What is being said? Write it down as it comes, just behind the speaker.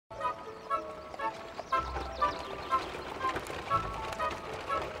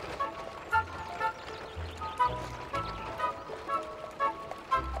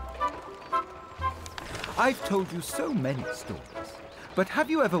I've told you so many stories, but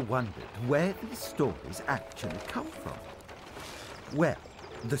have you ever wondered where these stories actually come from? Well,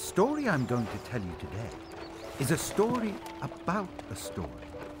 the story I'm going to tell you today is a story about a story,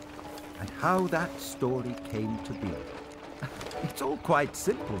 and how that story came to be. It's all quite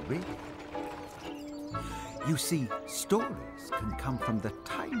simple, really. You see, stories can come from the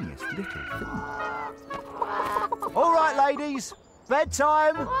tiniest little thing. All right, ladies,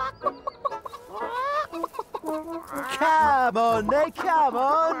 bedtime. Come on, Nick, come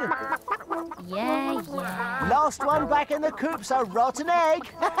on. Yeah. Last one back in the coop's a rotten egg.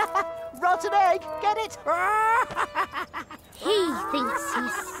 Rotten egg, get it? He thinks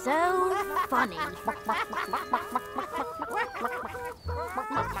he's so funny.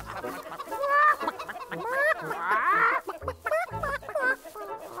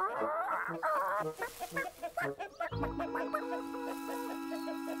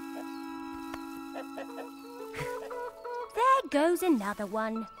 There goes another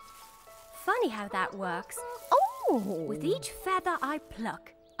one. Funny how that works. Oh! With each feather I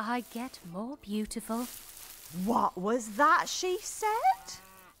pluck, I get more beautiful. What was that she said?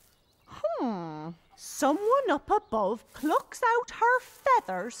 Someone up above plucks out her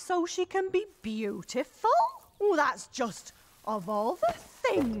feathers so she can be beautiful? Oh, that's just of all the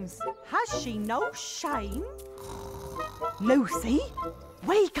things. Has she no shame? Lucy,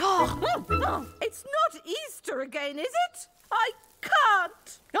 wake up! It's not Easter again, is it? I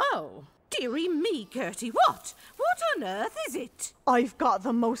can't. Oh, dearie me, Gertie, what? What on earth is it? I've got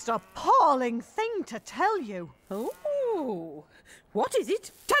the most appalling thing to tell you. Oh, what is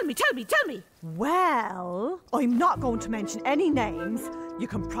it? Tell me. Well, I'm not going to mention any names. You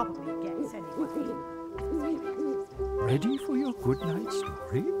can probably guess anyway. Ready for your good night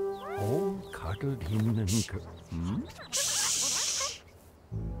story? All cuddled in and...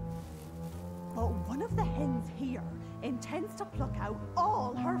 But one of the hens here intends to pluck out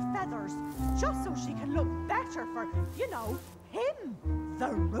all her feathers just so she can look better for, him, the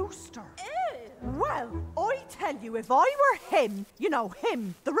rooster. Well, I tell you, if I were him,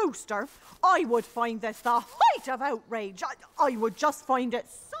 him, the rooster, I would find this the height of outrage. I would just find it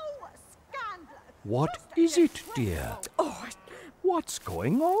so scandalous. What is it, dear? Oh, What's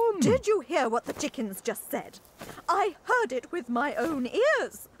going on? did you hear what the chickens just said? I heard it with my own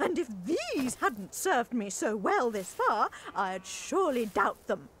ears, and if these hadn't served me so well this far, I'd surely doubt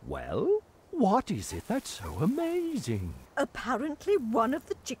them. Well, what is it that's so amazing? Apparently one of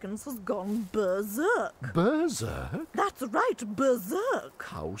the chickens has gone berserk. Berserk? That's right, berserk.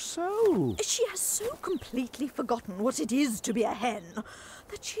 How so? She has so completely forgotten what it is to be a hen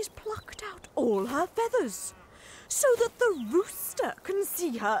that she's plucked out all her feathers so that the rooster can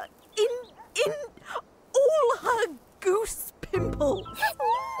see her in all her goose pimples.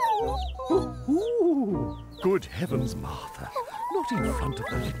 Ooh, good heavens, Martha. Not in front of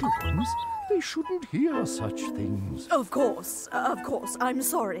the little ones. They shouldn't hear such things. Of course, I'm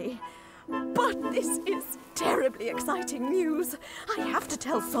sorry. But this is terribly exciting news. I have to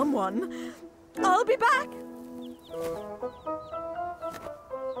tell someone. I'll be back.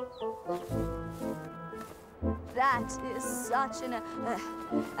 That is such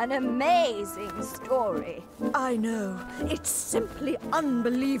an amazing story. I know. It's simply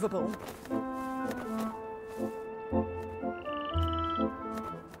unbelievable.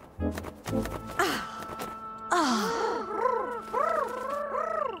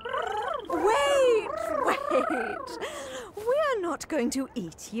 Wait. We're not going to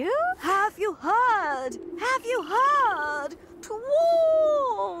eat you. Have you heard?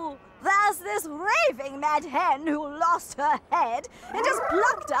 Whoa! There's this raving mad hen who lost her head and just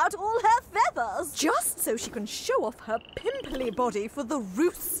plucked out all her feathers. Just so she can show off her pimply body for the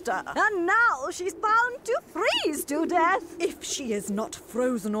rooster. And now she's bound to freeze to death. If she is not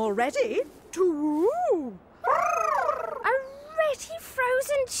frozen already. To Already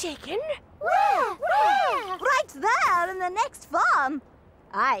frozen chicken? Where? Right there in the next farm.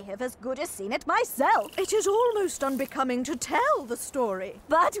 I have as good as seen it myself. It is almost unbecoming to tell the story.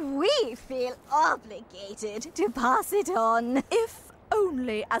 But we feel obligated to pass it on. If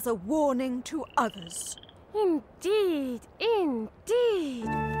only as a warning to others. Indeed.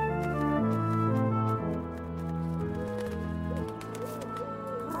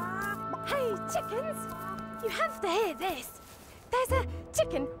 Hey, chickens! You have to hear this. There's a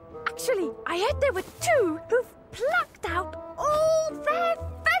chicken. Actually, I heard there were two who've plucked out all their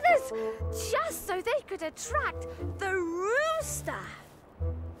feathers just so they could attract the rooster.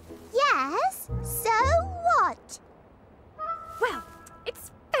 Yes? So what? Well,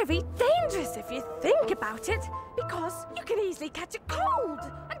 it's very dangerous if you think about it, because you can easily catch a cold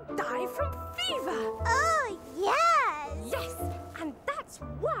and die from fever. Oh, yes! Yes, and that's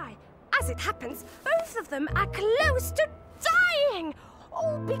why, as it happens, both of them are close to dying.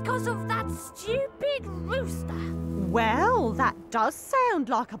 All because of that stupid rooster. Well, that does sound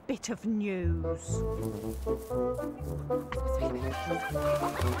like a bit of news.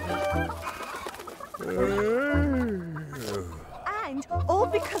 And all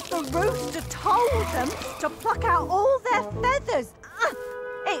because the rooster told them to pluck out all their feathers.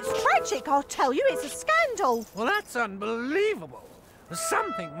 It's tragic, I'll tell you. It's a scandal. Well, that's unbelievable.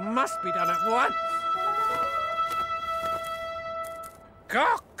 Something must be done at once.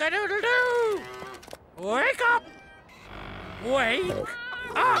 Cock-a-doodle-doo! Wake up! Wake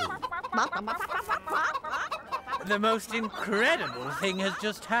up! The most incredible thing has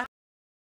just happened.